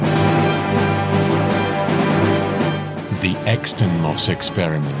The Exton Moss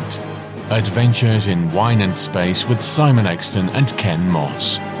Experiment. Adventures in Wine and Space with Simon Exton and Ken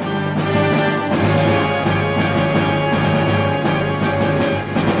Moss.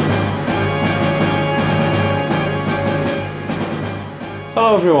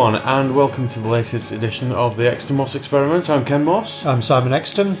 Hello everyone, and welcome to the latest edition of the Exton Moss Experiment. I'm Ken Moss. I'm Simon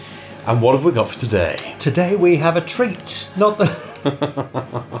Exton. And what have we got for today? Today we have a treat. Not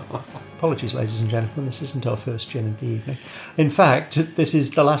the... Apologies, ladies and gentlemen, this isn't our first gin of the evening. In fact, this is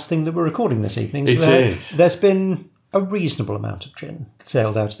the last thing that we're recording this evening. So it is. There's been a reasonable amount of gin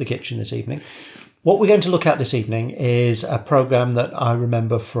sailed out of the kitchen this evening. What we're going to look at this evening is a programme that I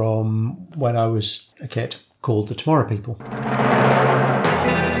remember from when I was a kid called The Tomorrow People.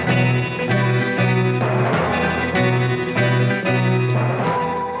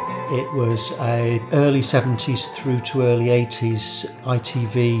 It was a early 70s through to early 80s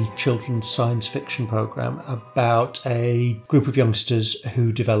ITV children's science fiction programme about a group of youngsters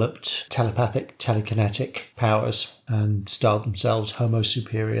who developed telepathic, telekinetic powers and styled themselves Homo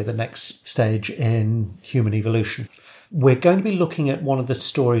Superior, the next stage in human evolution. We're going to be looking at one of the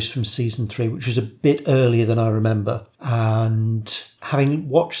stories from season 3, which was a bit earlier than I remember. And having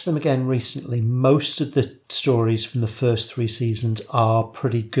watched them again recently, most of the stories from the first 3 seasons are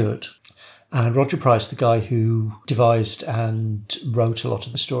pretty good. And Roger Price, the guy who devised and wrote a lot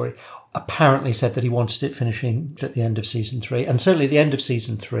of the story, apparently said that he wanted it finishing at the end of season 3. And certainly at the end of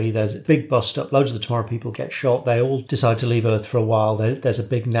season 3, there's a big bust up. Loads of the Tomorrow People get shot. They all decide to leave Earth for a while. There's a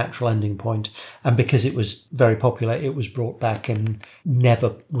big natural ending point. And because it was very popular, it was brought back and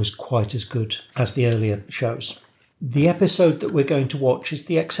never was quite as good as the earlier shows. The episode that we're going to watch is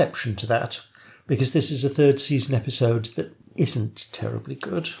the exception to that, because this is a 3rd season episode that isn't terribly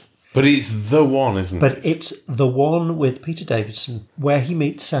good. But it's the one, isn't it? But it's the one with Peter Davison, where he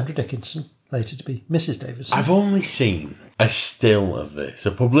meets Sandra Dickinson, later to be Mrs. Davison. I've only seen a still of this,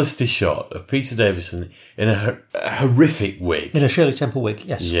 a publicity shot of Peter Davison in a horrific wig. In a Shirley Temple wig,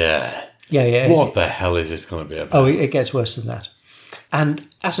 yes. Yeah. Yeah. What the hell is this going to be about? Oh, it gets worse than that. And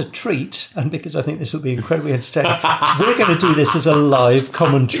as a treat, and because I think this will be incredibly entertaining, we're going to do this as a live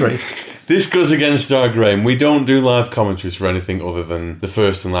commentary. This goes against our grain. We don't do live commentaries for anything other than the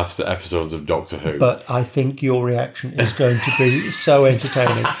first and last episodes of Doctor Who. But I think your reaction is going to be so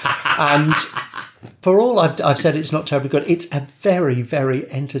entertaining. And for all I've said, it's not terribly good. It's a very, very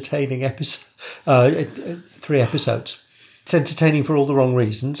entertaining episode. 3 episodes. It's entertaining for all the wrong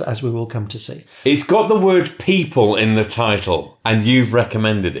reasons, as we will come to see. It's got the word people in the title, and you've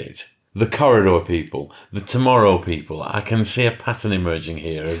recommended it. The Corridor People, the Tomorrow People. I can see a pattern emerging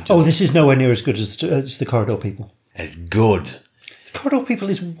here. This is nowhere near as good as the Corridor People. It's good. The Corridor People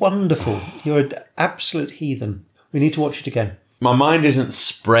is wonderful. You're an absolute heathen. We need to watch it again. My mind isn't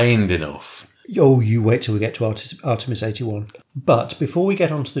sprained enough. Oh, you wait till we get to Artemis 81. But before we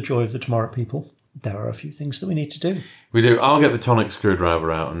get on to the joy of the Tomorrow People, there are a few things that we need to do. We do. I'll get the tonic screwdriver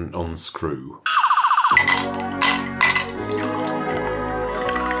out and unscrew.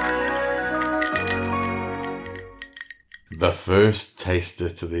 The first taster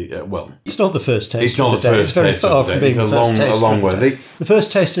to the... it's not the first taster. It's not the first taster. It's very far from being the first taster. It's a long way. The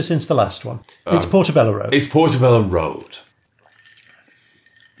first taster since the last one. It's Portobello Road. It's Portobello Road.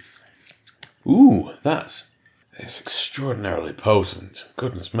 Ooh, it's extraordinarily potent.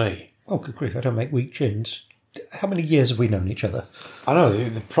 Goodness me. Oh, good grief, I don't make weak gins. How many years have we known each other? I know,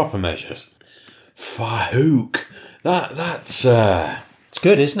 the proper measures. Fahook. That's... It's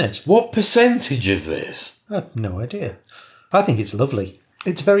good, isn't it? What percentage is this? I have no idea. I think it's lovely.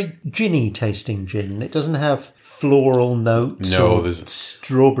 It's very ginny tasting gin. It doesn't have floral notes or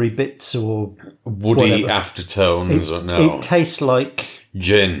strawberry bits or woody whatever. Aftertones. It tastes like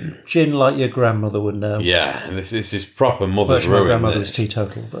gin. Gin like your grandmother would know. Yeah, this is proper mother's ruin. My grandmother was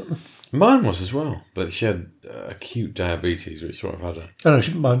teetotal, but... Mine was as well, but she had acute diabetes, which sort of had a... Oh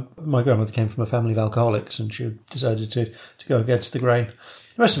no, my grandmother came from a family of alcoholics and she decided to go against the grain.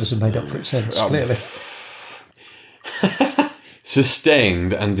 The rest of us have made up for it since, clearly.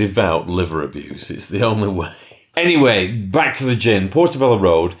 Sustained and devout liver abuse. It's the only way. Anyway, back to the gin. Portobello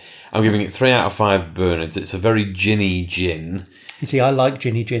Road. I'm giving it 3 out of 5 Bernards. It's a very ginny gin. You see, I like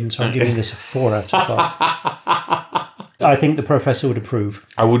ginny gin, so I'm giving this a 4 out of 5. I think the professor would approve.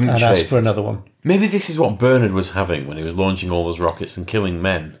 I wouldn't and ask for another one. Maybe this is what Bernard was having when he was launching all those rockets and killing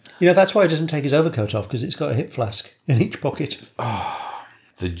men. You know, that's why he doesn't take his overcoat off, because it's got a hip flask in each pocket. Oh,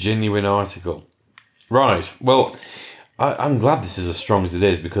 the genuine article. Right, well, I'm glad this is as strong as it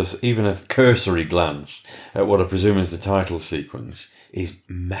is, because even a cursory glance at what I presume is the title sequence is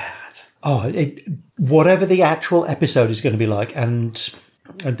mad. Whatever the actual episode is going to be like, and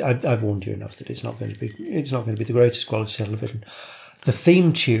I've warned you enough that it's not going to be the greatest quality television. The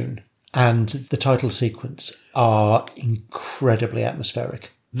theme tune and the title sequence are incredibly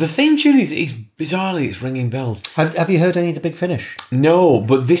atmospheric. The theme tune is bizarrely, it's ringing bells. Have you heard any of The Big Finish? No,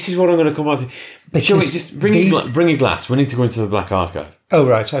 but this is what I'm going to come on to. Because Shall we just bring a glass? We need to go into the Black Archive. Oh,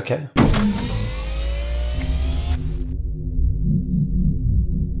 right, okay.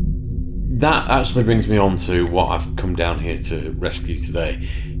 That actually brings me on to what I've come down here to rescue today.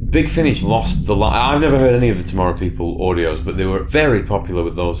 Big Finish lost the I've never heard any of the Tomorrow People audios, but they were very popular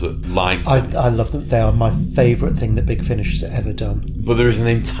with those that liked them. I love them. They are my favourite thing that Big Finish has ever done. But there is an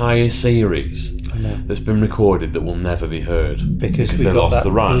entire series that's been recorded that will never be heard because they got lost that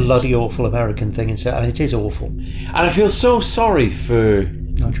the rights. Bloody awful American thing instead, and it is awful. And I feel so sorry for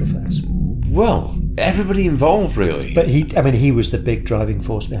Nigel Fairs. Well, everybody involved, really. But he was the big driving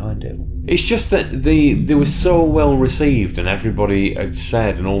force behind it. It's just that they were so well received, and everybody had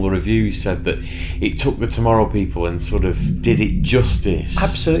said, and all the reviews said, that it took the Tomorrow People and sort of did it justice.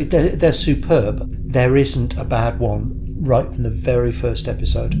 Absolutely, they're superb. There isn't a bad one right from the very first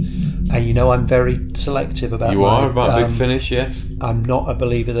episode. And I'm very selective about You are about Big Finish, yes? I'm not a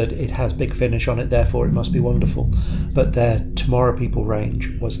believer that it has Big Finish on it, therefore it must be wonderful. But their Tomorrow People range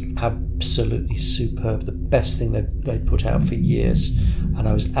was absolutely superb. The best thing they put out for years. And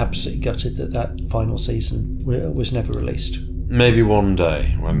I was absolutely gutted that final season was never released. Maybe one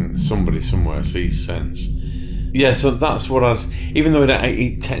day when somebody somewhere sees sense. Yeah, so that's what even though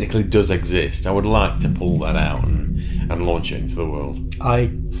it technically does exist, I would like to pull that out and launch it into the world.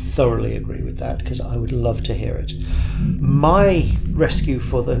 I thoroughly agree with that, because I would love to hear it. My rescue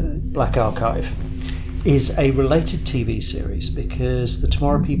for the Black Archive is a related TV series, because The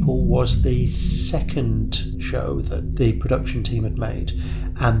Tomorrow People was the second show that the production team had made,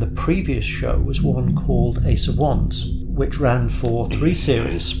 and the previous show was one called Ace of Wands, which ran for 3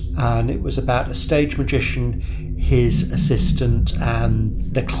 series, and it was about a stage magician, his assistant,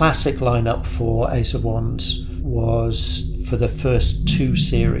 and the classic lineup for Ace of Wands was for the first 2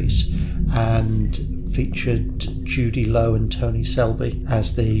 series and featured Judy Lowe and Tony Selby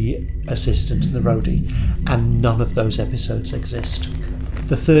as the assistant and the roadie, and none of those episodes exist.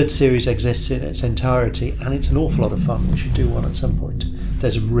 The 3rd series exists in its entirety, and it's an awful lot of fun. We should do one at some point.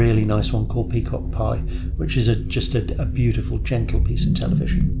 There's a really nice one called Peacock Pie, which is just a beautiful, gentle piece of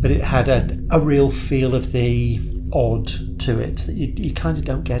television. But it had a real feel of the odd to it that you kind of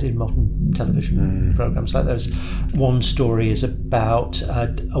don't get in modern television programmes. Like there's one story is about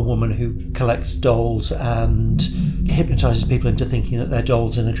a woman who collects dolls and hypnotises people into thinking that they're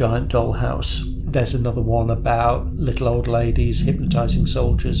dolls in a giant doll house. There's another one about little old ladies hypnotising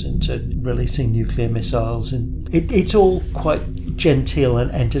soldiers into releasing nuclear missiles, and it's all quite genteel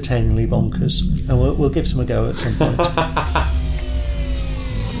and entertainingly bonkers, and we'll give some a go at some point.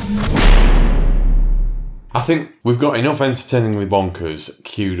 I think we've got enough entertainingly bonkers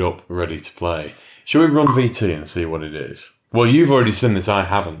queued up, ready to play. Shall we run VT and see what it is? Well, you've already seen this, I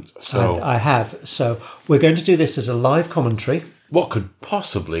haven't. So I have. So we're going to do this as a live commentary. What could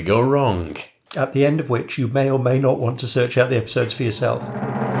possibly go wrong? At the end of which you may or may not want to search out the episodes for yourself.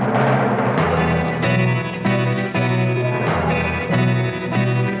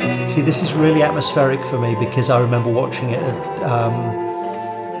 See, this is really atmospheric for me because I remember watching it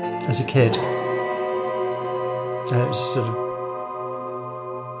as a kid. And it was sort of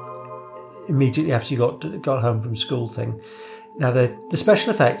immediately after you got home from school thing. Now, the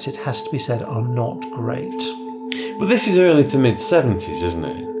special effects, it has to be said, are not great. But this is early to mid-70s, isn't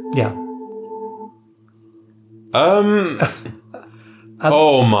it? Yeah.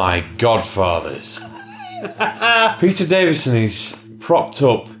 Oh my Godfathers. Peter Davison is propped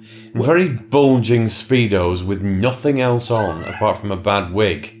up in very bulging Speedos with nothing else on apart from a bad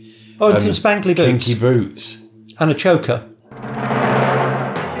wig. Oh, and some spangly boots. Kinky boots. And a choker.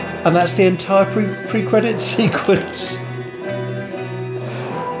 And that's the entire pre-credit sequence.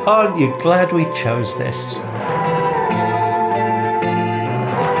 Aren't you glad we chose this?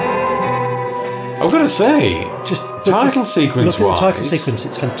 I've got to say, title sequence look at the title sequence,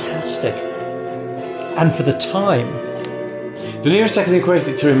 it's fantastic. And for the time. The nearest I can equate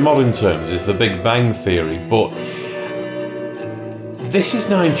it to in modern terms is The Big Bang Theory, but this is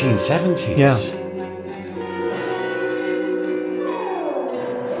 1970s. Yeah.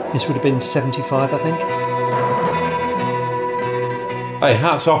 This would have been 75, I think. Hey,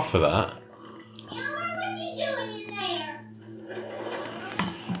 hats off for that.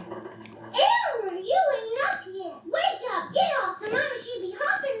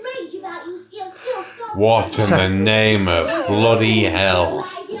 What in the name of bloody hell?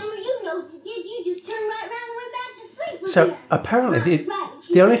 So apparently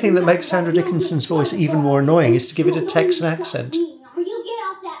The only thing that makes Sandra Dickinson's voice even more annoying is to give it a Texan accent. You get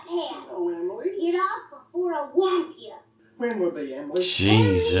off that path. Get off before I whomp you. When will be, Emily?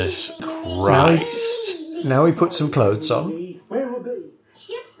 Jesus Christ. Now he put some clothes on. When will be?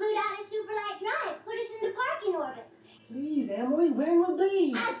 Ship slewed out of Superlight Drive. Put us into parking orbit. Please, Emily, when will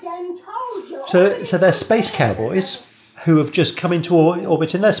be? I done told you. So they're space cowboys who have just come into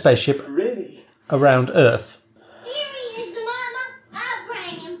orbit in their spaceship around Earth. Here he is, Mama. I'll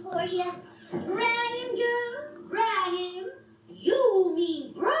bring him for you. Bring him, girl. Bring him. You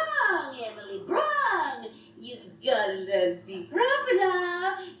mean brung, Emily, brung. You's gotta let us be proper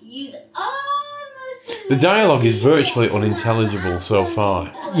now. You's on The dialogue is virtually unintelligible so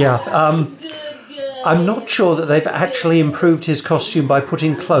far. Yeah, I'm not sure that they've actually improved his costume by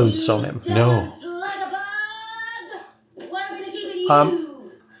putting clothes on him. No.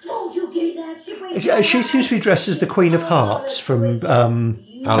 She seems to be dressed as the Queen of Hearts from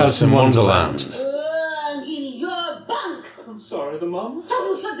Alice in Wonderland. I'm sorry, the mum.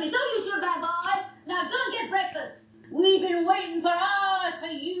 So you should, bad boy. Now go and get breakfast. We've been waiting for hours for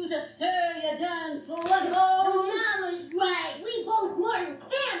you to stir your damn sluggo. Mama's right. We both weren't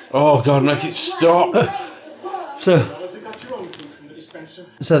family. Oh God, make it stop. So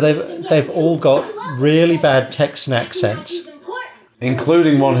they've all got really bad Texan accents.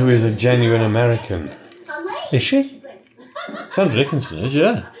 Including one who is a genuine American. Is she? Sandra Dickinson is,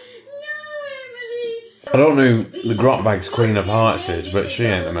 yeah. I don't know who the Grotbag's Queen of Hearts is, but she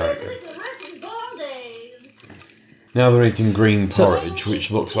ain't American. Now they're eating green porridge, which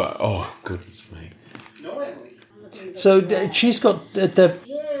looks like... Oh, goodness me. So she's got the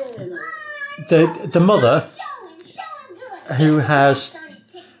mother, who has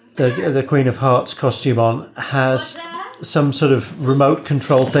the Queen of Hearts costume on, has some sort of remote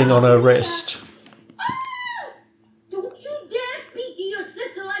control thing on her wrist. Don't you dare speak to your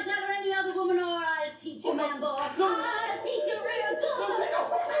sister like that or any other woman, or I'll teach you, man, boy. I'll teach you real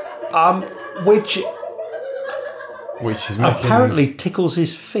good. Which is making apparently tickles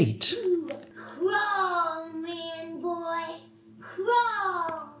his feet. Crawl, man, boy.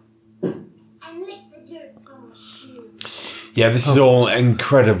 Crawl. And lick the dirt from my shoe. Yeah, this is all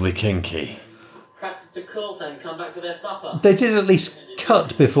incredibly kinky. Perhaps it's to Coulter and come back for their supper. They did at least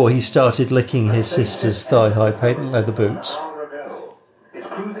cut before he started licking his sister's thigh-high patent leather boots. Its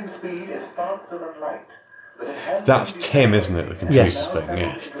cruising speed is faster than light. That's Tim, isn't it? The computer thing,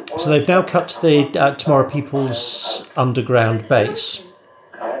 yes. So they've now cut to the Tomorrow People's underground base,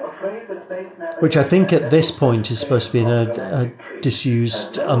 which I think at this point is supposed to be in a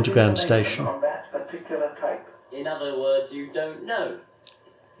disused underground station. In other words, you don't know.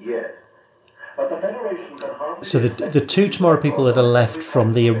 Yes. But the Federation can hardly... So the two Tomorrow People that are left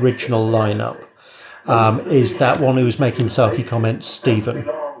from the original lineup is that one who was making Saki comments, Stephen,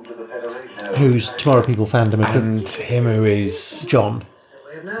 whose Tomorrow People fandom, and him who is John.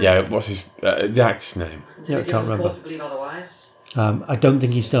 Yeah, what's his the actor's name? Yeah, I can't remember. I don't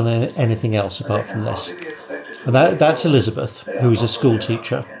think he's done anything else apart from this. And that's Elizabeth, who's a school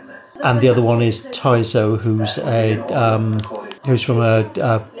teacher, and the other one is Taizo, who's from a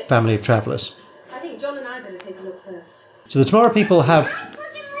family of travellers. I think John and I better take a look first. So the Tomorrow People have.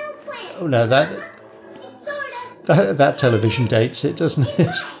 Oh no, that television dates it, doesn't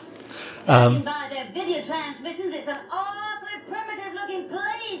it? Judging by their video transmissions, it's an awfully primitive-looking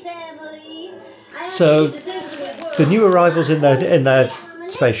place, Emily. So the new arrivals in their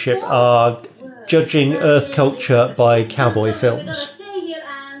spaceship are judging Earth culture by cowboy films.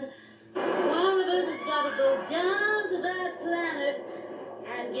 One of us has got to go down to that planet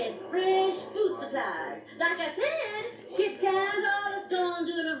and get fresh food supplies. Like I said, ship can't hold us gone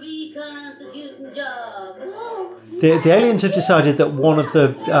doing a reconstituting job. The aliens have decided that one of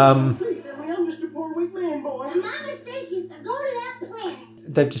the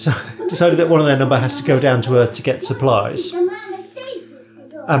they've decided that one of their number has to go down to Earth to get supplies.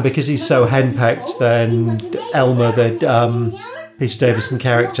 And because he's so henpecked, then Elmer, the Peter Davison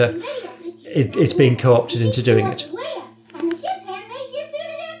character, it's being co-opted into doing it.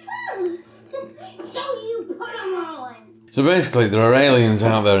 So basically, there are aliens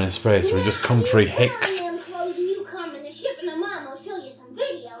out there in space who are just country hicks.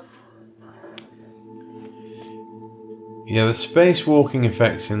 Yeah, the spacewalking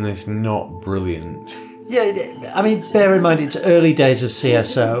effects in this not brilliant. Yeah, I mean, bear in mind it's early days of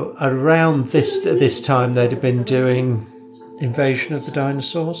CSO. Around this time, they'd have been doing Invasion of the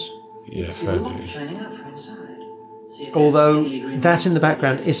Dinosaurs. Yeah, fair dude. Although that in the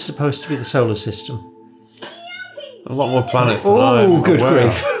background is supposed to be the solar system. A lot more planets than I am. Oh, good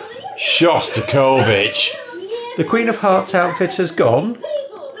grief! Shostakovich. The Queen of Hearts outfit has gone.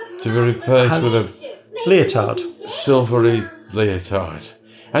 to be replaced with a Leotard. silvery leotard.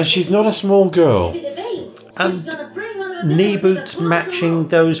 And she's not a small girl. And knee boots matching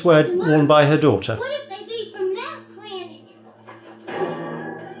those worn by her daughter. What if they be from that planet?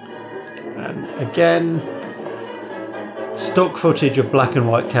 And again, stock footage of black and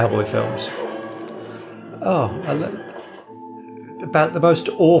white cowboy films. Oh, about the most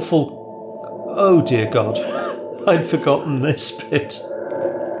awful... Oh dear God, I'd forgotten this bit.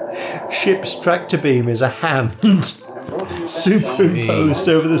 Ship's tractor beam is a hand superimposed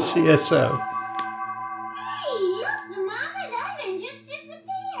over the CSO. Hey, look, the mama oven just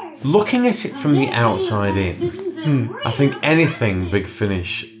disappeared. Looking at it from the outside in, I think anything Big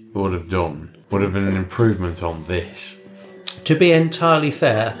Finish would have done would have been an improvement on this. To be entirely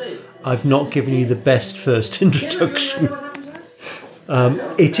fair, I've not given you the best first introduction.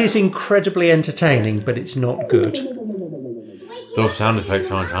 It is incredibly entertaining, but it's not good. Those sound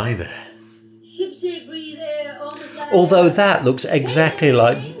effects aren't either. Although that looks exactly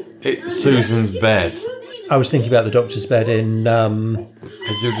like... It's Susan's bed. I was thinking about the Doctor's bed in...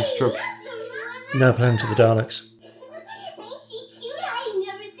 Edge of Destruction. No, Planet of the Daleks. Ain't she cute? I ain't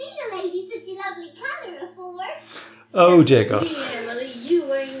never seen a lady such a lovely colour before. Oh dear God. Emily,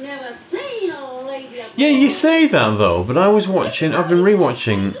 you ain't never seen a lady before. Yeah, you say that though, but I've been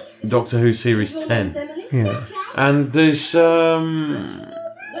rewatching Doctor Who Series 10. Yeah. And there's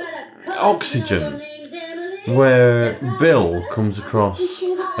Oxygen, where Bill comes across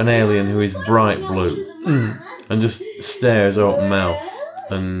an alien who is bright blue and just stares open mouthed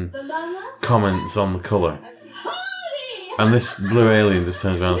and comments on the colour. And this blue alien just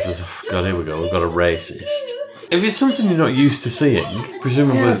turns around and says, oh, God, here we go, we've got a racist. If it's something you're not used to seeing,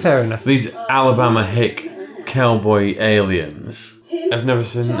 presumably Yeah, fair enough. these Alabama hick cowboy aliens have never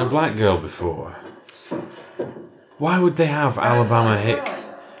seen a black girl before. Why would they have Alabama hick?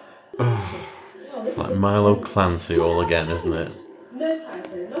 Oh, it's like Milo Clancy all again, isn't it? No,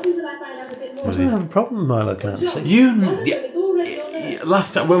 Tyson, not until I find out a bit more. I don't have a problem with Milo Clancy.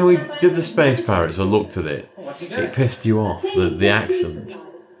 Last time when we did the Space Pirates, I looked at it. It pissed you off, the accent.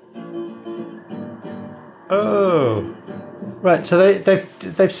 Oh. Right, so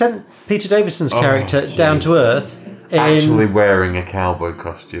they've sent Peter Davison's character down to Earth Actually wearing a cowboy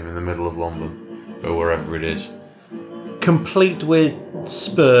costume in the middle of London, or wherever it is. complete with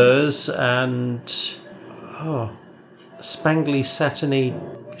spurs and spangly satiny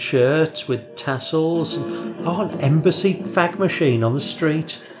shirt with tassels and an embassy fag machine on the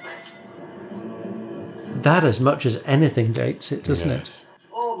street. That as much as anything dates it, doesn't it?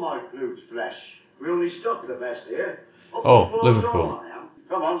 All my blue's flesh. We only stock the best here. Oh, Liverpool.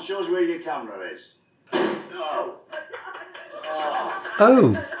 Come on, show us where your camera is. Oh.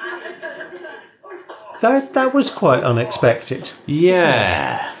 That was quite unexpected.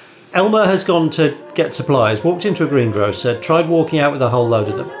 Yeah. Elmer has gone to get supplies, walked into a greengrocer, tried walking out with a whole load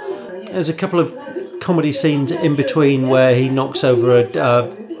of them. There's a couple of comedy scenes in between where he knocks over a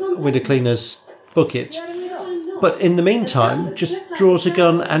window cleaner's bucket. But in the meantime, just draws a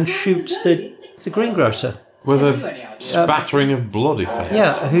gun and shoots the greengrocer. With a spattering of blood effect.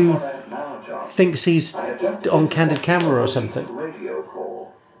 Yeah, who thinks he's on candid camera or something.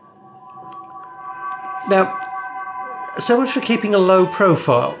 Now, so much for keeping a low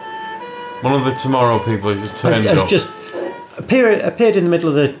profile. One of the Tomorrow people has just turned Has up. just appeared in the middle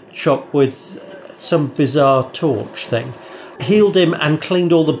of the shop with some bizarre torch thing, healed him and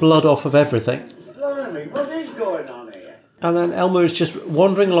cleaned all the blood off of everything. Blimey, what is going on here? And then Elmer is just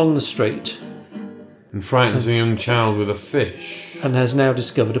wandering along the street And frightens a young child with a fish. and has now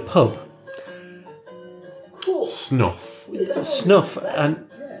discovered a pub. Snuff. Snuff and...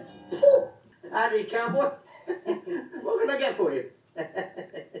 Howdy, cowboy. What can I get for you?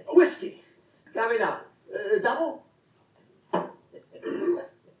 Whiskey. Coming up. Double?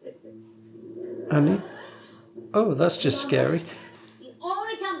 and oh, that's just scary. He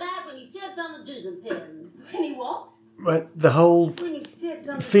only come back when he steps on the doozing pin. When he what? Right, the whole When he steps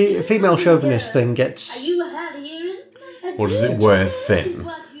on the female chauvinist thing Are gets... you hard of hearing? Or does it wear thin?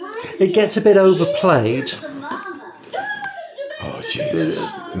 It gets a bit overplayed. Oh,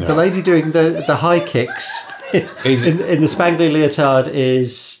 Jesus. The No. lady doing the high kicks Is it- in the spangly leotard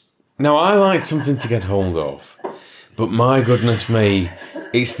is... Now, I like something to get hold of. But my goodness me,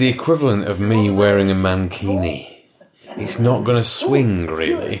 it's the equivalent of me wearing a mankini. It's not going to swing,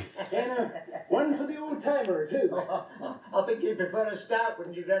 really. One for the old timer, too. I think you'd prefer a stout,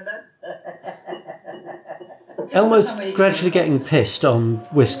 wouldn't you, Grandad? Elmo's gradually getting pissed on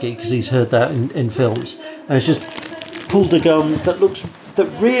whiskey because he's heard that in films, and has just pulled a gun that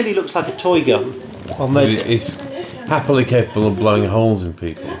really looks like a toy gun. On It is, happily capable of blowing holes in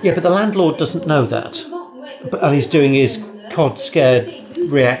people. Yeah, but the landlord doesn't know that. And he's doing his cod scared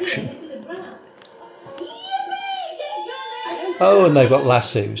reaction. Oh, and they've got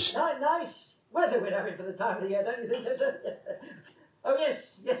lassos. Nice weather we're having for the time of the year, don't you think so, sir? Oh,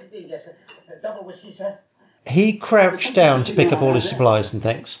 yes, indeed, yes. Double whiskey, sir. He crouched down to pick up all his supplies and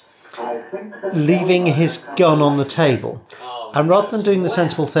things, leaving his gun on the table. And rather than doing the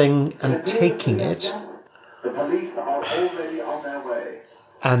sensible thing and taking it, The police are already on their way.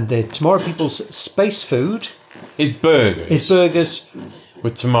 and the Tomorrow People's space food His burgers. is burgers.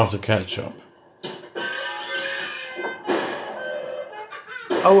 With tomato ketchup.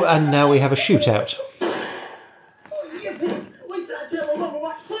 Oh, and now we have a shootout.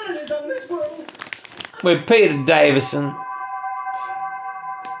 With Peter Davison.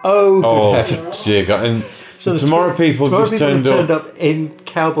 Oh, good heavens. Dear God. And So the Tomorrow People Tomorrow just People have turned turned up in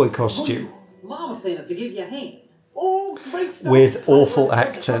cowboy costume Mama sent us to give you a hand. Oh, great stuff. with awful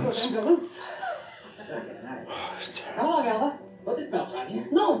accents. Come along, Alva. Put this belt on you.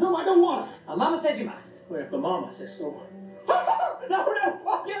 No, I don't want it. Mama says you must. Well, if the mama says so. No.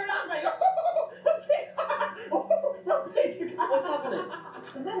 Oh, get it off me. Please. No, please. What's happening?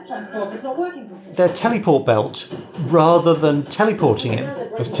 The metal transport is not working properly. Their teleport belt, rather than teleporting him,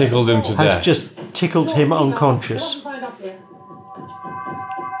 has tickled him to has death. just tickled him unconscious. Find us here.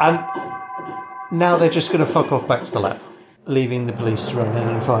 And now they're just going to fuck off back to the lab, leaving the police to run in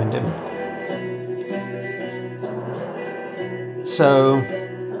and find him. So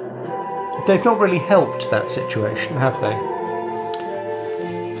they've not really helped that situation, have they?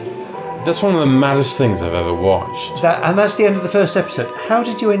 That's one of the maddest things I've ever watched. And that's the end of the first episode. How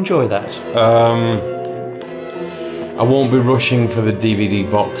did you enjoy that? I won't be rushing for the DVD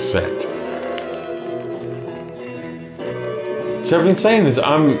box set. So I've been saying this.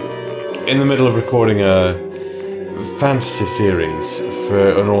 I'm in the middle of recording a fantasy series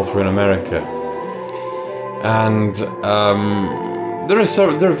for an author in America, and there are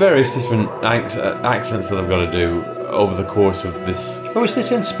various different accents that I've got to do over the course of this. Oh, is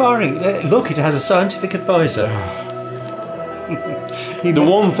this inspiring? Look, it has a scientific advisor. The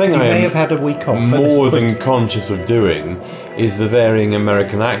one thing I may have am had a week off. more than conscious of doing is the varying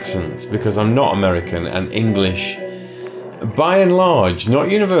American accents, because I'm not American, and English, by and large, not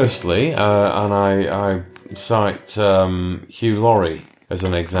universally, and I cite Hugh Laurie as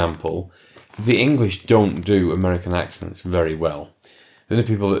an example, the English don't do American accents very well. The only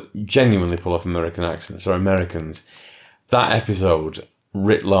people that genuinely pull off American accents are Americans. That episode,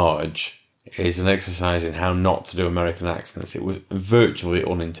 writ large, is an exercise in how not to do American accents. It was virtually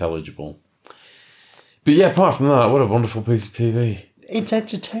unintelligible. But yeah, apart from that, what a wonderful piece of TV. It's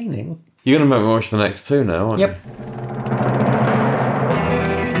entertaining. You're going to make me watch the next two now, aren't Yep.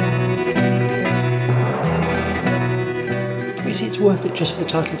 You see, it's worth it just for the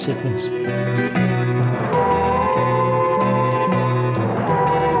title sequence.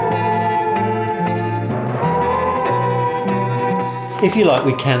 If you like,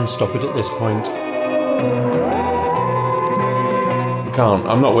 we can stop it at this point. You can't.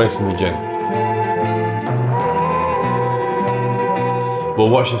 I'm not wasting the gin. We'll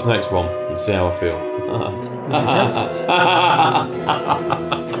watch this next one and see how I feel.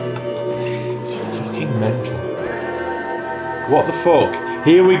 It's fucking mental. What the fuck?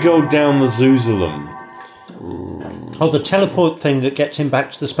 Here we go down the Zoozalem. Oh, the teleport thing that gets him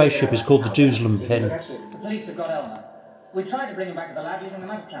back to the spaceship is called the Jerusalem pin. The police have got Elmer. We tried to bring him back to the lab using the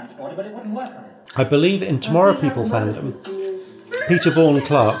metal transporter, but it wouldn't work on him. I believe in Tomorrow People fandom, Peter Vaughan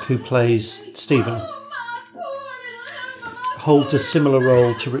Clark, who plays Stephen, holds a similar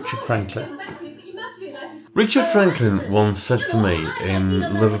role to Richard Franklin. Richard Franklin once said to me in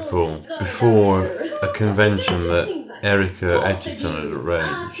Liverpool before a convention that Erica Edgerton had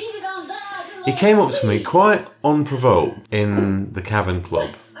arranged, he came up to me quite unprovoked in the Cavern Club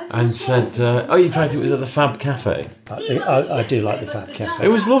and said, in fact it was at the Fab Cafe. I do like the Fab Cafe. It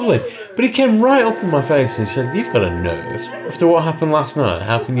was lovely. But he came right up in my face and said, "You've got a nerve. After what happened last night,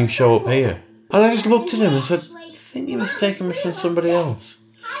 how can you show up here?" And I just looked at him and said, "I think you was taking me from somebody else."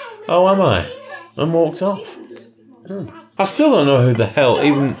 "Oh, am I?" And walked off. I still don't know who the hell,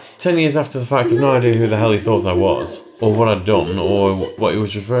 even 10 years after the fact, I've no idea who the hell he thought I was, or what I'd done, or what he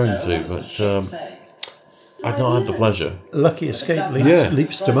was referring to, but I'd not had the pleasure. Lucky escape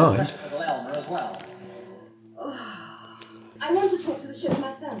leaps to mind. I want to talk to the ship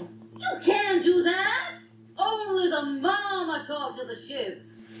myself. You can't do that. Only the mama talk to the ship.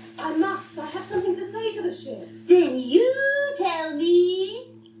 I must. I have something to say to the ship. Then you tell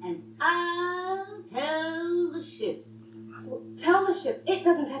me, and I'll tell the ship. Well, tell the ship it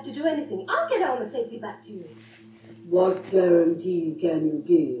doesn't have to do anything. I'll get Elmer safely back to you. What guarantee can you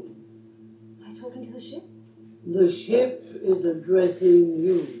give? Am I talking to the ship? The ship is addressing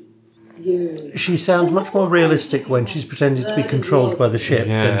you. Yes. She sounds much more realistic when she's pretending to be controlled by the ship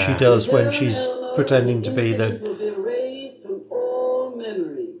than she does when she's pretending to be the... Will be erased from all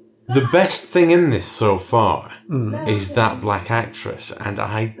memory. The best thing in this so far is that black actress, and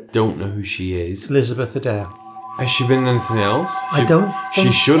I don't know who she is. Elizabeth Adair. Has she been in anything else? I don't think...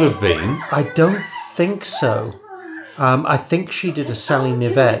 She should have been. I don't think so. I think she did a Sally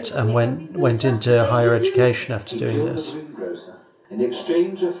Nivette and went into higher education after doing this.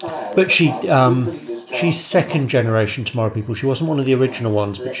 But she's second generation Tomorrow People. She wasn't one of the original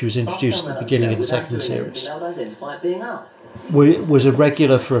ones, but she was introduced at the beginning of the second series. Was a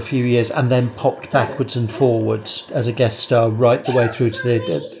regular for a few years and then popped backwards and forwards as a guest star right the way through to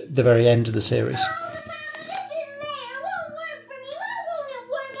the very end of the series.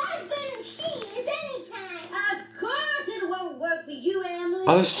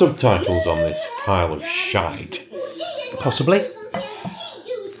 Are there subtitles on this pile of shite? Possibly.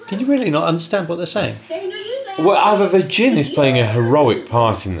 Can you really not understand what they're saying? Well, either the Jinn is playing a heroic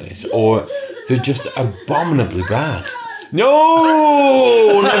part in this, or they're just abominably bad.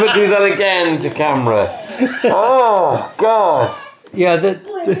 No! Never do that again to camera. Oh, God. Yeah,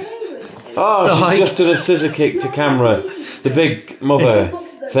 she just did a scissor kick to camera. The big mother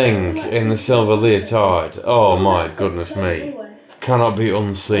thing in the silver leotard. Oh, my goodness me. Cannot be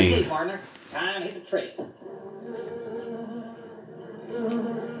unseen.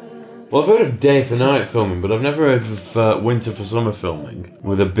 Well, I've heard of day for night filming, but I've never heard of winter for summer filming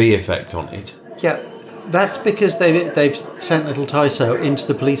with a bee effect on it. Yeah, that's because they've sent little Tyso into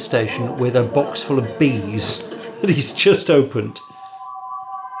the police station with a box full of bees that he's just opened.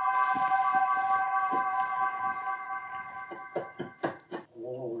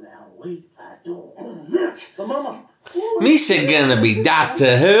 Oh, now wait, I don't want a minute. The mama. Misa gonna be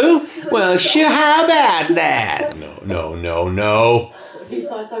Doctor Who? Well, sure, how about that? No.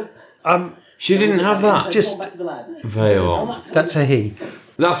 She didn't have that. Just veil on. That's a he.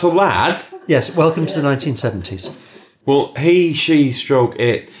 That's a lad? Yes, welcome to the 1970s. Well, he, she, stroke,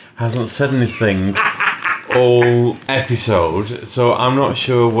 it hasn't said anything all episode, so I'm not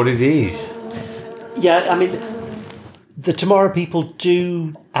sure what it is. Yeah, I mean, the Tomorrow People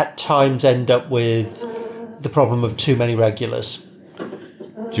do at times end up with the problem of too many regulars.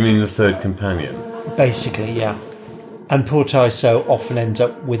 Do you mean the third companion? Basically, yeah. And poor Tyso often ends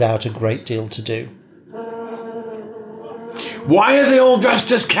up without a great deal to do. Why are they all dressed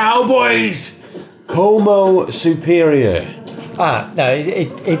as cowboys? Homo superior. No,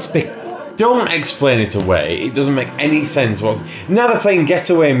 it's big. Don't explain it away. It doesn't make any sense. Now they're playing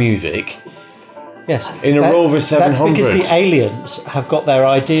getaway music. Yes. In a Rover 700. That's because the aliens have got their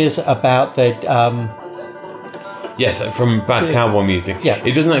ideas about the... Yes, from bad cowboy music. Yeah.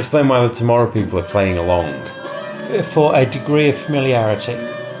 It doesn't explain why the Tomorrow People are playing along. For a degree of familiarity.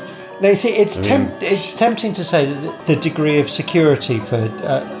 Now, you see, it's tempting to say that the degree of security for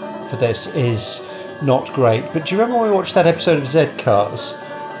this is not great. But do you remember when we watched that episode of Z Cars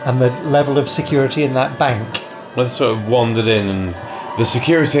and the level of security in that bank? Well, they sort of wandered in and the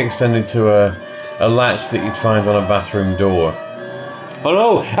security extended to a latch that you'd find on a bathroom door. Oh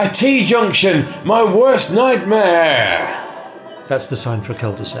no, a T-junction! My worst nightmare! That's the sign for a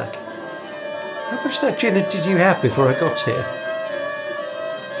cul-de-sac. How much of that gin did you have before I got here?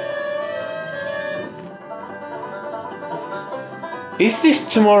 Is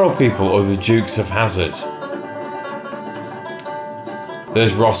this Tomorrow People or the Dukes of Hazzard?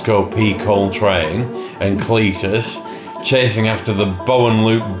 There's Roscoe P. Coltrane and Cletus chasing after the Bowen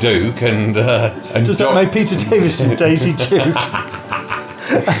Luke Duke and does that make Peter Davison Daisy Duke?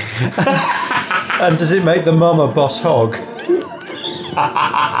 And does it make the mama Boss Hogg?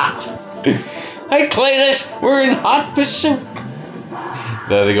 Hey Cletus, we're in hot pursuit.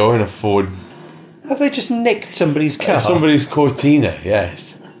 There they go in a Ford. Have they just nicked somebody's car? Somebody's Cortina,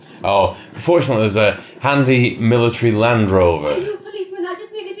 yes. Oh, fortunately there's a handy military Land Rover. Hey, you policeman, I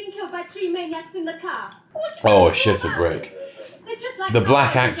just nearly been killed by 3 maniacs in the car. Oh, shit a brick. The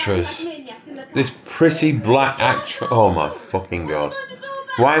black actress. This pretty black actress. Oh my fucking god.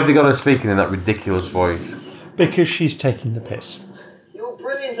 Why have they got her speaking in that ridiculous voice? Because she's taking the piss. You're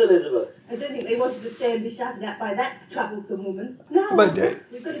brilliant, Elizabeth. I don't think they wanted to stay and be shouted at by that troublesome woman. No, But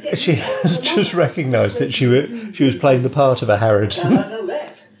she has just recognised that she was playing the part of a Harrod. I know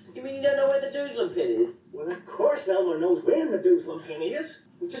that. You mean you don't know where the Doozlem pit is? Well, of course Elmer knows where the Doozlem pit is.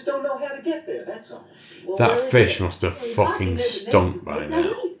 We just don't know how to get there, that's all. Well, that fish must have fucking stunk by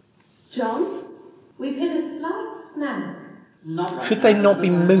now. John, we've hit a slight snag. Should they not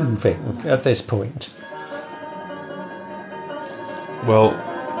be moving at this point? Well,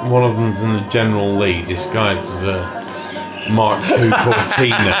 one of them's in the General Lee, disguised as a Mark II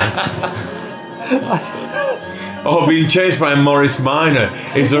Cortina. Oh, being chased by a Morris Minor.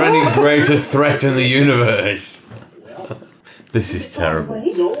 Is there any greater threat in the universe? This is terrible.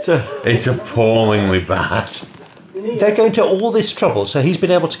 It's appallingly bad. They're going to all this trouble, so he's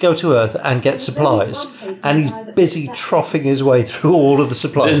been able to go to Earth and get supplies, and he's busy troughing his way through all of the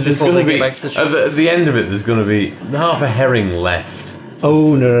supplies. There's going to be, at the end of it, there's going to be half a herring left.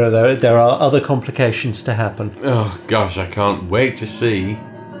 Oh, no, there are other complications to happen. Oh, gosh, I can't wait to see.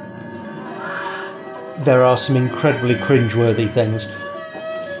 There are some incredibly cringeworthy things.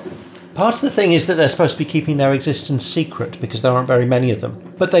 Part of the thing is that they're supposed to be keeping their existence secret because there aren't very many of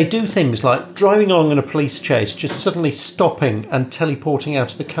them. But they do things like driving along in a police chase, just suddenly stopping and teleporting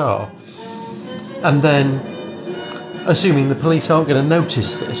out of the car. And then, assuming the police aren't going to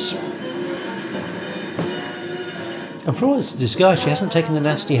notice this. And for all its disguise, she hasn't taken the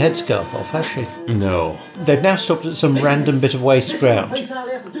nasty headscarf off, has she? No. They've now stopped at some random bit of waste ground.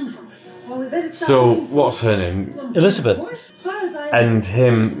 So, what's her name? Elizabeth. And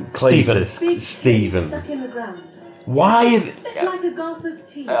him, Cletus, Stephen. Why?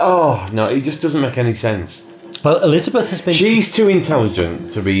 Oh, no, it just doesn't make any sense. Well, Elizabeth has been... She's too intelligent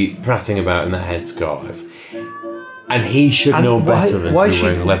to be prattling about in that headscarf. And he should know better than to be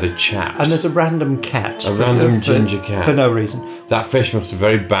wearing leather chaps. And there's a random cat. A random ginger cat. For no reason. That fish must be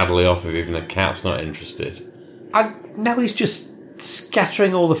very badly off if even a cat's not interested. Now he's just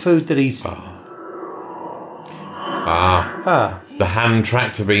scattering all the food that he's... The hand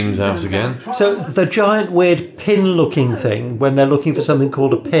tractor beams out again. So the giant weird pin-looking thing, when they're looking for something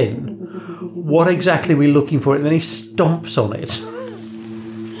called a pin, what exactly are we looking for? And then he stomps on it.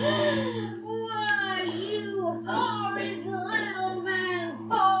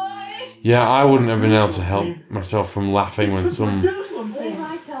 Yeah, I wouldn't have been able to help myself from laughing when some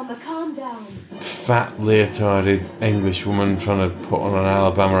fat leotarded English woman trying to put on an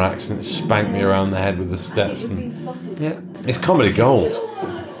Alabama accent spanked me around the head with a Stetson. Yeah. It's comedy gold.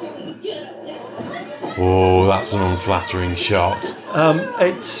 Oh, that's an unflattering shot.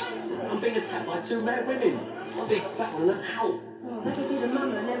 It's... I'm being attacked by two mad women. I'm big fat one and help. That'll be the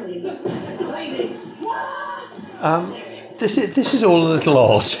mama and Emily. Ladies! This is all a little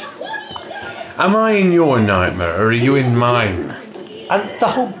odd. Am I in your nightmare or are you in mine? And the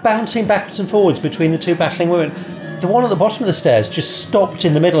whole bouncing backwards and forwards between the two battling women. The one at the bottom of the stairs just stopped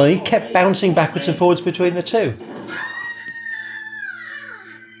in the middle and he kept bouncing backwards and forwards between the two.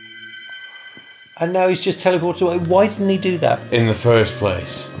 And now he's just teleported away. Why didn't he do that? In the first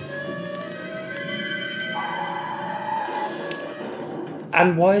place.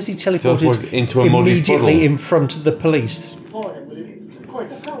 And why is he teleported into a muddy immediately puddle? in front of the police?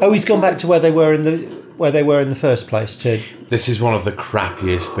 Oh, he's gone back to where they were in the first place too. This is one of the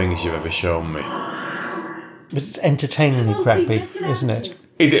crappiest things you've ever shown me. But it's entertainingly crappy, isn't it?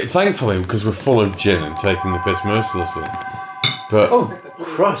 Thankfully, because we're full of gin and taking the piss mercilessly. But oh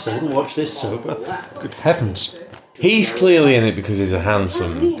Christ! I didn't watch this sober. Good heavens! He's clearly in it because he's a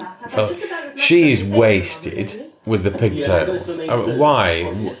handsome fella. She is wasted with the pigtails.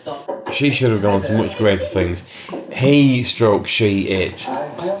 Why? She should have gone to much greater things. He stroke she it.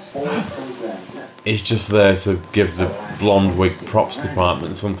 It's just there to give the blonde wig props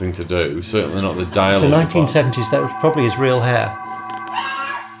department something to do. Certainly not the dialogue. It's the 1970s. That was probably his real hair.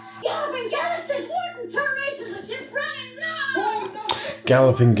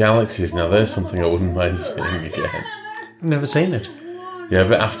 Galloping Galaxies. Now there's something I wouldn't mind seeing again. Never seen it. Yeah,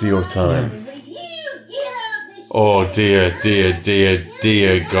 but after your time. Oh dear, dear, dear,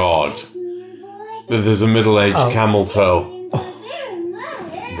 dear God. There's a middle-aged camel toe.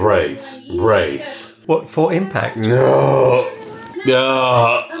 Brace. What, for impact? No.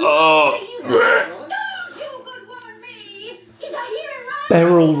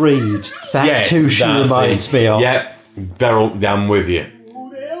 Beryl Reid. That's who she reminds me of. Yep. Beryl, I'm with you.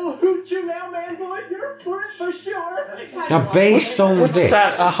 Now, based on What's this,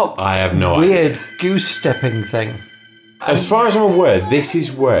 that? I have no idea. Weird goose-stepping thing. As far as I'm aware, this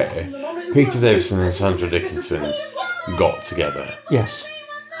is where Peter Davison and Sandra Dickinson got together. Yes.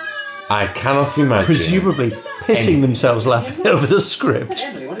 I cannot imagine. Presumably pissing themselves laughing over the script.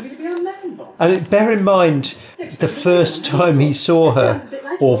 And bear in mind, the first time he saw her,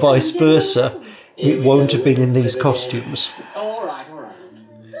 or vice versa, it won't have been in these costumes. All right.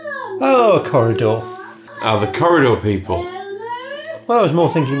 Oh, a corridor. The corridor people. Well, I was more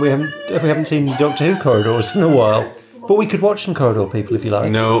thinking we haven't seen Doctor Who corridors in a while. But we could watch some corridor people if you like.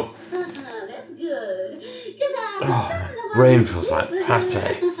 No. That's good. Brain feels like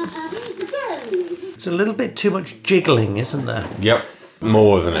pate. It's a little bit too much jiggling, isn't there? Yep.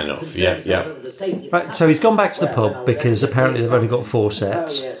 More than enough, yeah. Right, so he's gone back to the pub because apparently they've only got 4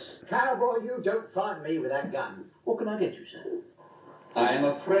 sets. Oh, yes. Cowboy, you don't find me with that gun. What can I get you, sir? I am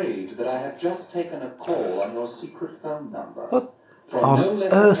afraid that I have just taken a call on your secret phone number. What on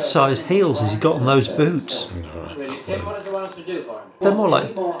earth-size heels has he got on those boots? Really, Tim, what does he want us to do for him? They're more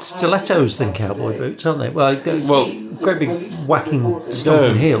like stilettos than cowboy boots, aren't they? Well, great big whacking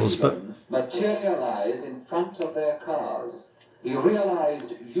stomping heels, but... Materialize in front of their cars. He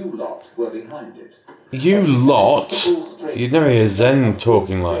realized you lot were behind it. You lot? You'd never hear Zen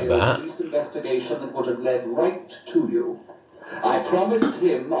talking like that. Police investigation that would have led right to you. I promised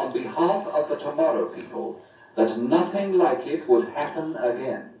him on behalf of the Tomorrow people that nothing like it would happen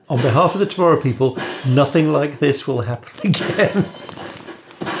again. On behalf of the Tomorrow people, nothing like this will happen again.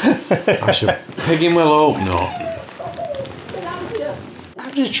 I should pick him well up, not. How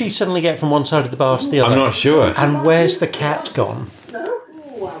did she suddenly get from one side of the bar to the other? I'm not sure. And where's the cat gone?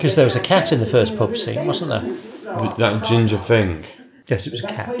 Because there was a cat in the first pub scene, wasn't there? That ginger thing. Yes, it was a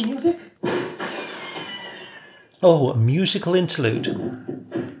cat. Oh, a musical interlude.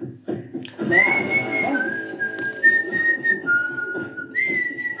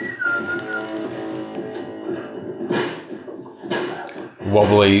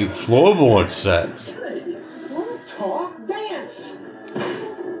 Wobbly floorboard sets. Talk, dance.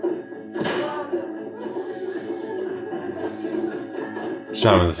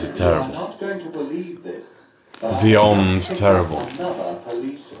 Simon, this is terrible. I'm not going to believe this. Beyond terrible. Another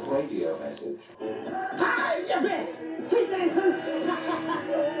police radio message. Hi, Jimmy. Keep dancing.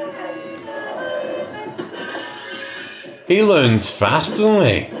 He learns fast, doesn't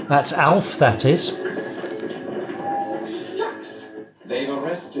he? That's Alf, that is. Shucks. They've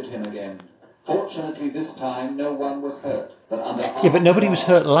arrested him again. Fortunately, this time no one was hurt. Yeah, but nobody was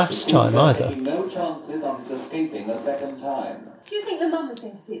hurt last time either. No chances on his escaping a second time. Do you think the mum was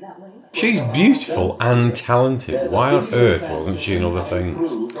going to see it that way? She's beautiful and talented. Why on earth wasn't she in other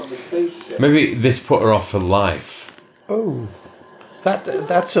things? Maybe this put her off for life. Oh,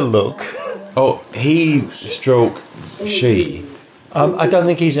 that's a look. Oh, he stroke she. I don't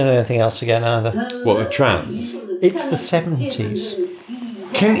think he's in anything else again either. What, with trans? It's the 70s.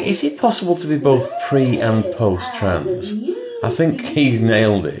 Is it possible to be both pre and post trans? I think he's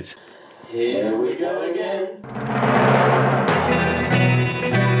nailed it. Here we go again.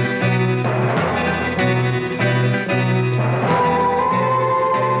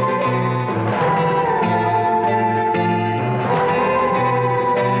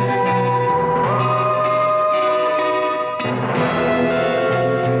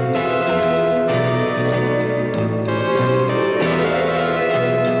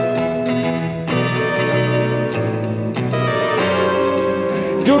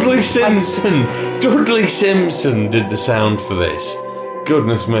 Dudley Simpson did the sound for this.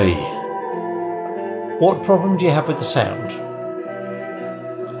 Goodness me. What problem do you have with the sound?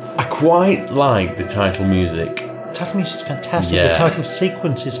 I quite like the title music. Title music is fantastic. Yeah. The title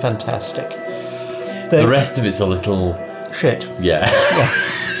sequence is fantastic. The rest of it's a little... shit. Yeah.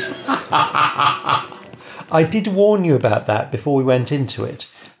 I did warn you about that before we went into it.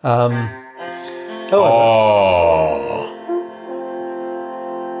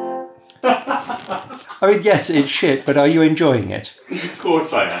 I mean, yes, it's shit, but are you enjoying it? Of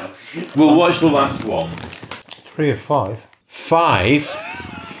course I am. We'll watch the last one. 3 of 5.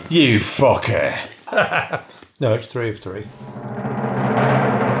 5? You fucker. No, it's 3 of 3.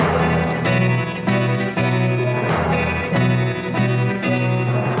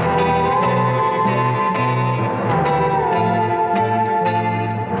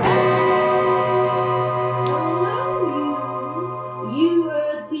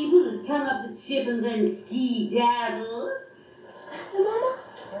 And then ski-daddle. Is that the mama?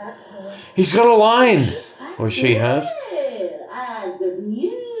 That's her. He's got a line. Or she has. Well, I've got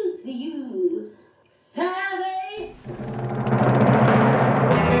news for you. Savvy?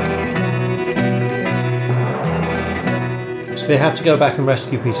 So they have to go back and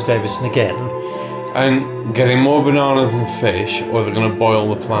rescue Peter Davison again. And getting more bananas and fish, or they're going to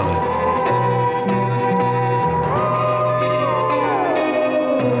boil the planet.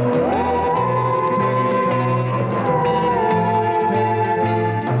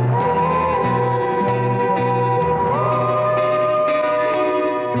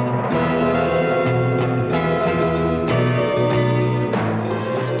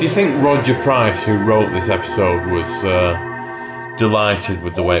 Do you think Roger Price, who wrote this episode, was delighted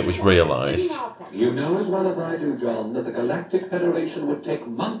with the way it was realised? You know as well as I do, John, that the Galactic Federation would take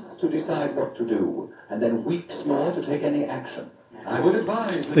months to decide what to do, and then weeks more to take any action. I would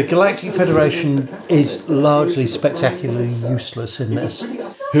advise that The Galactic Federation is largely spectacularly useless in this.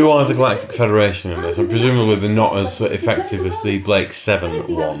 Who are the Galactic Federation in this? And presumably they're not as effective as the Blake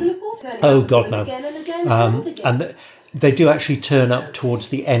 7 one. Oh, God, no. And they do actually turn up towards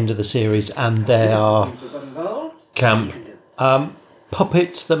the end of the series, and they are Camp.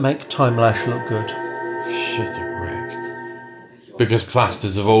 puppets that make Time Lash look good. Shit a brick. Because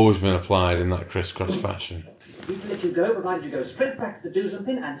plasters have always been applied in that crisscross fashion. We can let you go, provided you go straight back to the Doozlem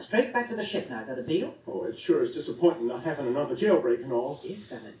pin and straight back to the ship now. Is that a deal? Oh, it sure is disappointing not having another jailbreak and all. Is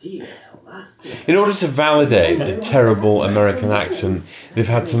that a deal, Elmer? In order to validate a terrible American accent, they've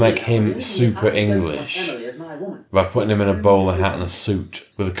had to make him super English Emily is my woman. by putting him in a bowler hat and a suit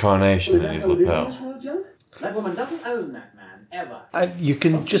with a carnation in his lapel. That woman doesn't own that man, ever. You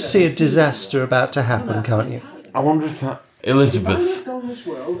can just see a disaster about to happen, can't you? I wonder if that Elizabeth. They're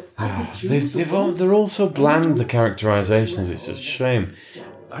all so bland, the characterisations. It's just a shame.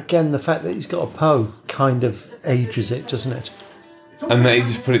 Again, the fact that he's got a Poe kind of ages it, doesn't it? And they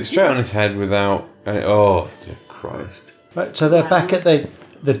just put it straight on his head without. Oh, dear Christ! Right, so they're back at the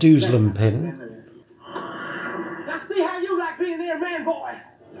Doozlem pin. Let's see how you like being there, man boy.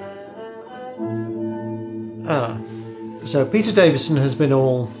 So Peter Davison has been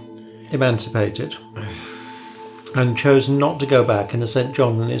all emancipated and chosen not to go back and has sent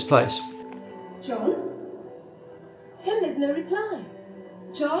John in his place. John? Tim, there's no reply.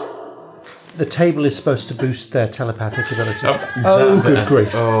 John? The table is supposed to boost their telepathic ability. Oh, good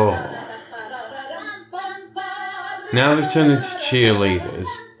grief. Oh. Now they've turned into cheerleaders.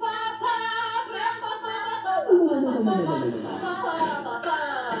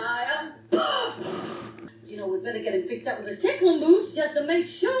 You know, we'd better get him fixed up with his tickling boots just to make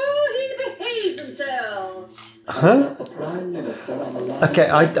sure he behaves himself. Huh? the Prime Minister on the line. Okay,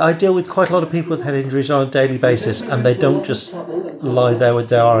 I deal with quite a lot of people with head injuries on a daily basis, and they don't just lie there with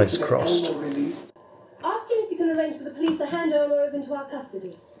their eyes crossed. Ask him if you can arrange for the police to hand Omar over into our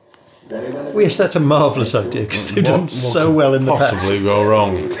custody. Well, yes, that's a marvellous idea, because they've done so well in the past. Possibly go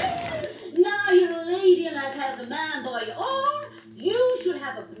wrong. Now you're a lady and that has a man by your own, you should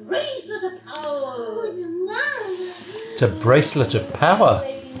have a bracelet of power. It's a bracelet of power.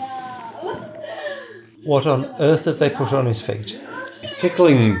 What on earth have they put on his feet? It's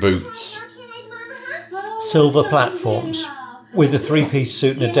tickling boots. Silver platforms with a three-piece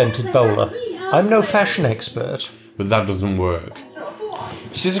suit and a dented bowler. I'm no fashion expert. But that doesn't work.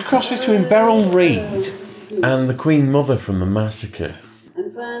 She's a cross between Beryl Reid and the Queen Mother from The Massacre.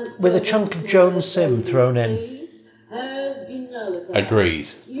 With a chunk of Joan Sim thrown in. Agreed.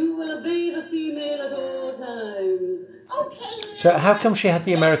 You will obey the female at all times. Okay. So how come she had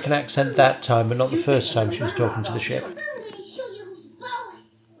the American accent that time, but not the first time she was talking to the ship? I'm going to show you who's boss.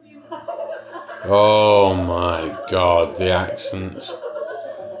 Oh my God, the accents.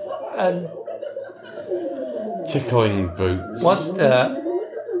 And Tickling boots. what the...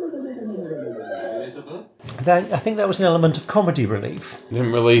 Elizabeth? I think that was an element of comedy relief. You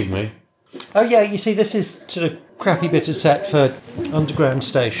didn't relieve me. Oh yeah, you see, this is sort of crappy bit of set for Underground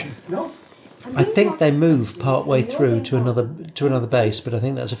Station. I think they move part way through to another base, but I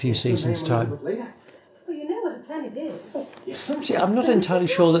think that's a few seasons' time. Well, you know what a planet is. See, I'm not entirely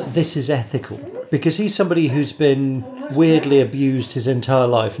sure that this is ethical, because he's somebody who's been weirdly abused his entire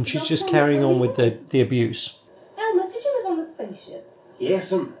life, and she's just carrying on with the abuse. Elmer, did you live on a spaceship?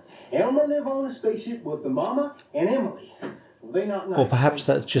 Yes, Elmer live on a spaceship with the mama and Emily. They not nice. Or perhaps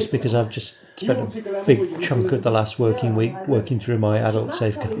that's just because I've just spent a big chunk of the last working week working through my adult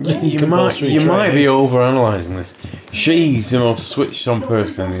safeguard. You might be overanalyzing this. She's the most switched on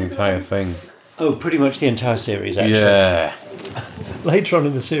person in the entire thing. Oh, pretty much the entire series, actually. Yeah. Later on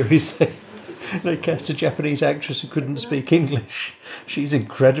in the series, they cast a Japanese actress who couldn't speak English. She's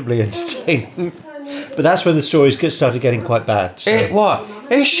incredibly entertaining. But that's when the stories started getting quite bad. So. What?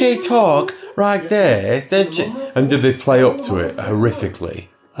 Is she talk right there? And did they play up to it horrifically?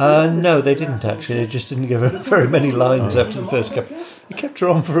 No, they didn't actually. They just didn't give her very many lines after the first couple. They kept her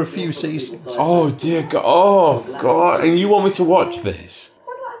on for a few seasons. Oh dear God! Oh God! And you want me to watch this?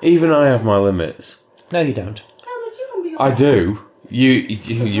 Even I have my limits. No, you don't. Elmer, do you remember your... I do.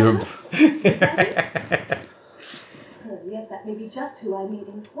 You're. Oh, yes, that may be just who I'm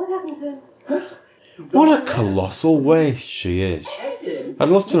meeting. What happened to him? What a colossal waste she is. I'd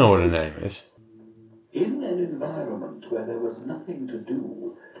love to know what her name is. In an environment where there was nothing to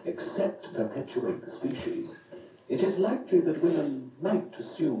do except perpetuate the species, it is likely that women might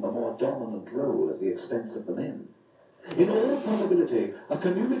assume a more dominant role at the expense of the men. In all probability, a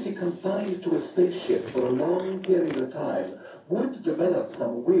community confined to a spaceship for a long period of time would develop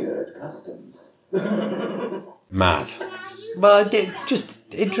some weird customs. Mad. Well, just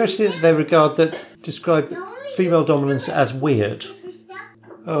interesting that they describe female dominance as weird.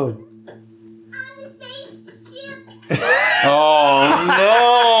 Oh. Oh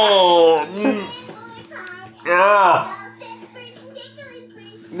no!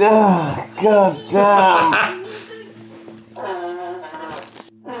 Oh, God damn!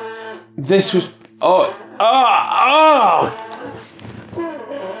 This was. Oh,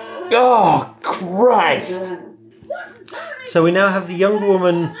 Christ! So we now have the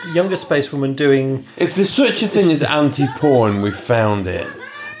younger space woman doing. If there's such a thing as anti-porn, we've found it.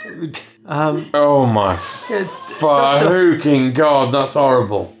 Oh my fucking God, that's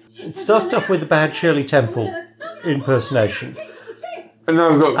horrible. It started off with a bad Shirley Temple impersonation. And now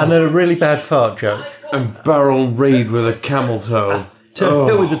we've got. And then a really bad fart joke. And Beryl Reid with a camel toe.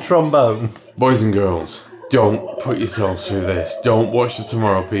 With a trombone. Boys and girls, don't put yourselves through this. Don't watch the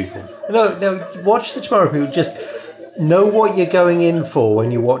Tomorrow People. No, watch the Tomorrow People. Just know what you're going in for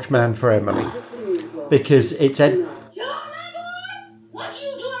when you watch Man for Emily. Because it's John, my boy! What are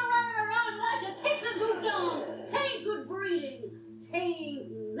you doing running around like a tickling boots on? Tain't good breeding. Tain't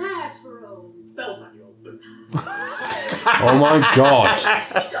natural. Belt on your boot. Oh my God.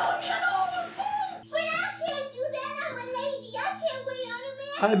 But I can't do that. I'm a lady. I can't wait on a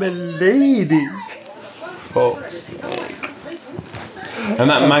man. I'm a lady. Fuck's sake. And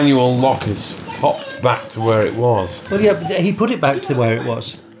that manual lock has popped back to where it was. Well, yeah, but he put it back to where it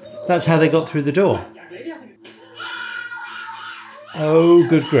was. That's how they got through the door. Oh,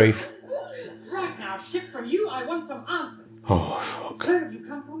 good grief. Right now, ship from you, I want some answers. Oh, fuck. Where have you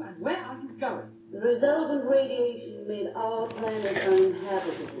come from and where are you going? The resultant radiation made our planet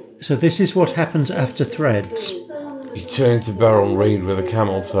uninhabitable. So this is what happens after Threads. He turned to Beryl Reid with a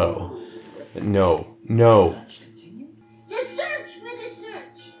camel toe. No. The search for the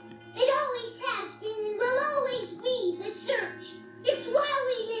search. It always has been and will always be the search. It's why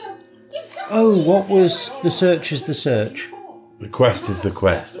we live. It's Oh, what was The Search is the Search? The quest is the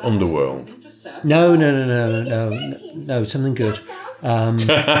quest. Underworld. No, something good. You're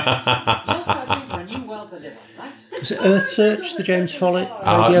searching for a new world to live on, right? Was it Earth Search, the James Follett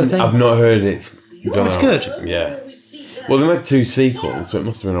radio thing? I've not heard it. Don't It's know. good. Yeah. Well, they made 2 sequels, so it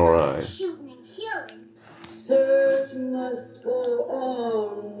must have been alright. shooting and killing. Search must go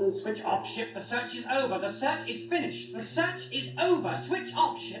on. Switch off, ship. The search is over. The search is finished. The search is over. Switch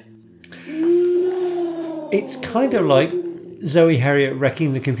off, ship. It's kind of like Zoe Harriet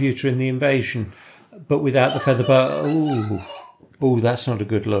wrecking the computer in The Invasion, but without the feather boa. Ooh, that's not a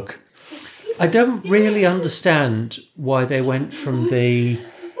good look. I don't really understand why they went from the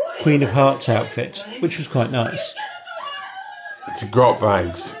Queen of Hearts outfit, which was quite nice, To grot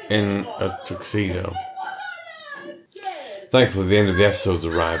bags in a tuxedo. Thankfully, the end of the episode's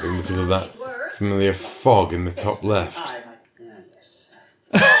arriving because of that familiar fog in the top left.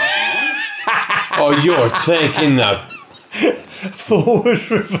 Oh, you're taking that forward,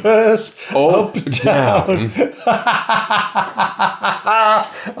 reverse, up, down.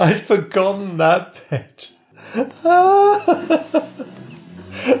 I'd forgotten that bit.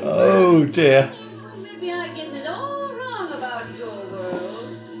 Oh dear. Maybe I'm getting it all wrong about your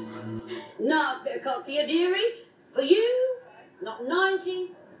world. Now it's a bit of coffee, dearie. For you, not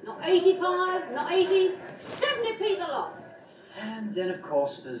 90, not 85, not 80, 70p the lot. And then, of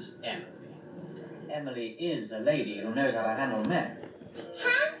course, there's Emily. Emily is a lady who knows how to handle men.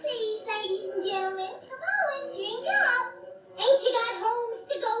 Time, please, ladies and gentlemen. Come on, drink up. Ain't you got homes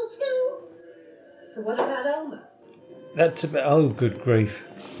to go to? So what about Elmer? That's a bit. Oh, good grief.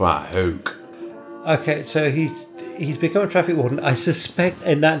 Fat hook. Okay, so he's become a traffic warden. I suspect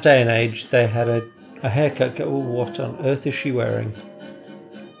in that day and age they had a haircut. Oh, what on earth is she wearing?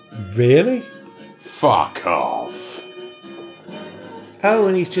 Really? Fuck off. Oh,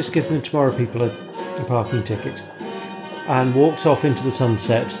 and he's just given the Tomorrow People a parking ticket and walks off into the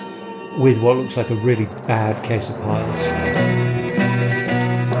sunset with what looks like a really bad case of piles.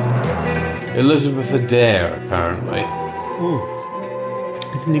 Elizabeth Adair, apparently.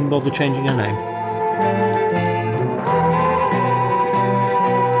 I didn't even bother changing her name.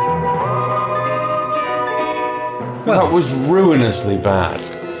 Well, that was ruinously bad.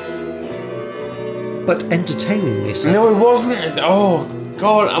 But entertainingly so. No, it wasn't. Oh,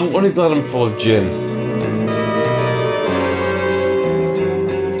 God, I'm only glad I'm full of gin.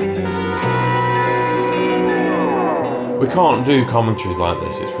 We can't do commentaries like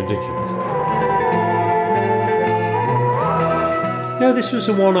this, it's ridiculous. No, this was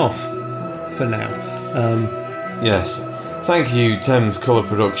a one-off for now. Yes. Thank you, Thames Colour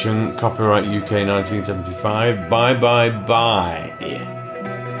Production, copyright UK 1975. Bye, bye, bye.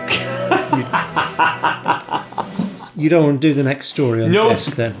 You don't want to do the next story on Nope. the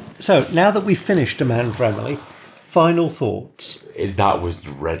desk then. So, now that we've finished A Man for Emily, final thoughts. That was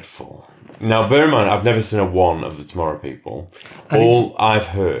dreadful. Now, bear in mind, I've never seen a one of the Tomorrow People. And All I've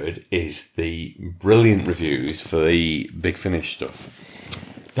heard is the brilliant reviews for the Big Finish stuff.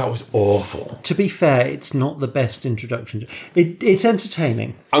 That was awful. To be fair, it's not the best introduction. It's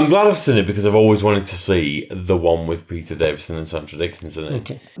entertaining. I'm glad I've seen it because I've always wanted to see the one with Peter Davison and Sandra Dickens in it.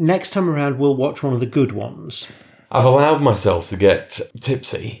 Okay. Next time around, we'll watch one of the good ones. I've allowed myself to get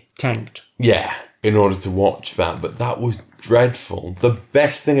tipsy. Tanked. Yeah, in order to watch that, but that was dreadful. The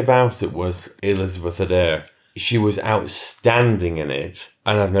best thing about it was Elizabeth Adair. She was outstanding in it,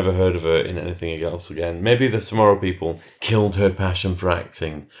 and I've never heard of her in anything else again. Maybe the Tomorrow People killed her passion for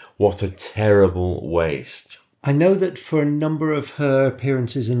acting. What a terrible waste. I know that for a number of her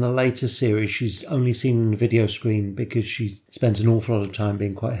appearances in the later series, she's only seen on the video screen because she spends an awful lot of time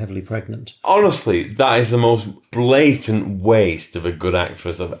being quite heavily pregnant. Honestly, that is the most blatant waste of a good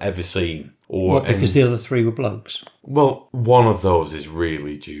actress I've ever seen. What, because the other three were blokes? Well, one of those is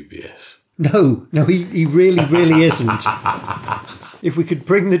really dubious. No, he really, really isn't. If we could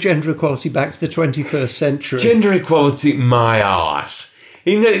bring the gender equality back to the 21st century. Gender equality, my arse.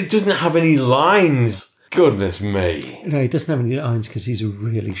 He doesn't have any lines. Goodness me. No, he doesn't have any lines because he's a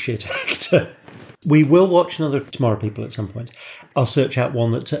really shit actor. We will watch another Tomorrow People at some point. I'll search out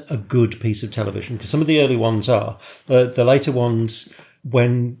one that's a good piece of television, because some of the early ones are. The later ones,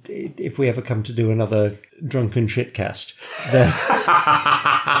 if we ever come to do another drunken shitcast,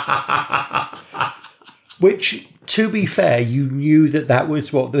 which, to be fair, you knew that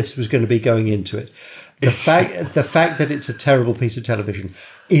was what this was going to be going into it. The fact that it's a terrible piece of television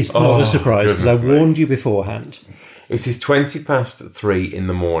is not a surprise, because I warned you beforehand. It is 3:20 in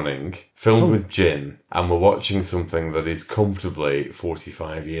the morning, filmed with gin, and we're watching something that is comfortably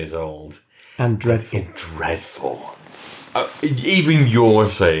 45 years old. And dreadful. Dreadful. Even you're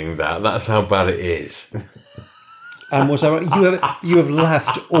saying that. That's how bad it is. And was I right? You have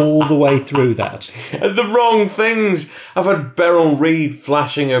laughed all the way through that. The wrong things. I've had Beryl Reid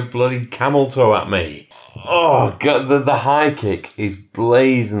flashing a bloody camel toe at me. Oh, God, the high kick is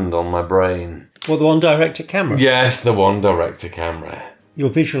blazoned on my brain. Well, the one direct at camera? Yes, the one direct to camera. You're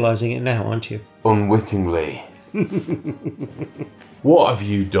visualising it now, aren't you? Unwittingly. What have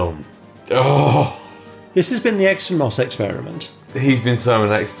you done? Oh. This has been the Exton Moss experiment. He's been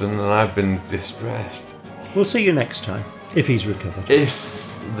Simon Exton and I've been distressed. We'll see you next time, if he's recovered.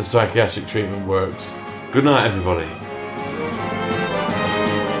 If the psychiatric treatment works. Good night, everybody.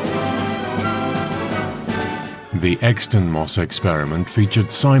 The Exton Moss experiment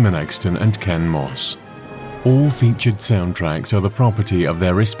featured Simon Exton and Ken Moss. All featured soundtracks are the property of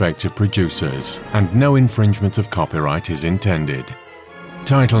their respective producers, and no infringement of copyright is intended.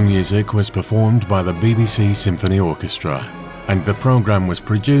 Title music was performed by the BBC Symphony Orchestra, and the programme was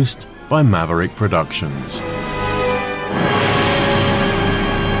produced by Maverick Productions.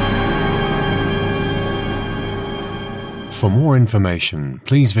 For more information,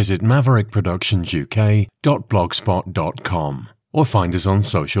 please visit maverickproductionsuk.blogspot.com or find us on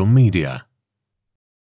social media.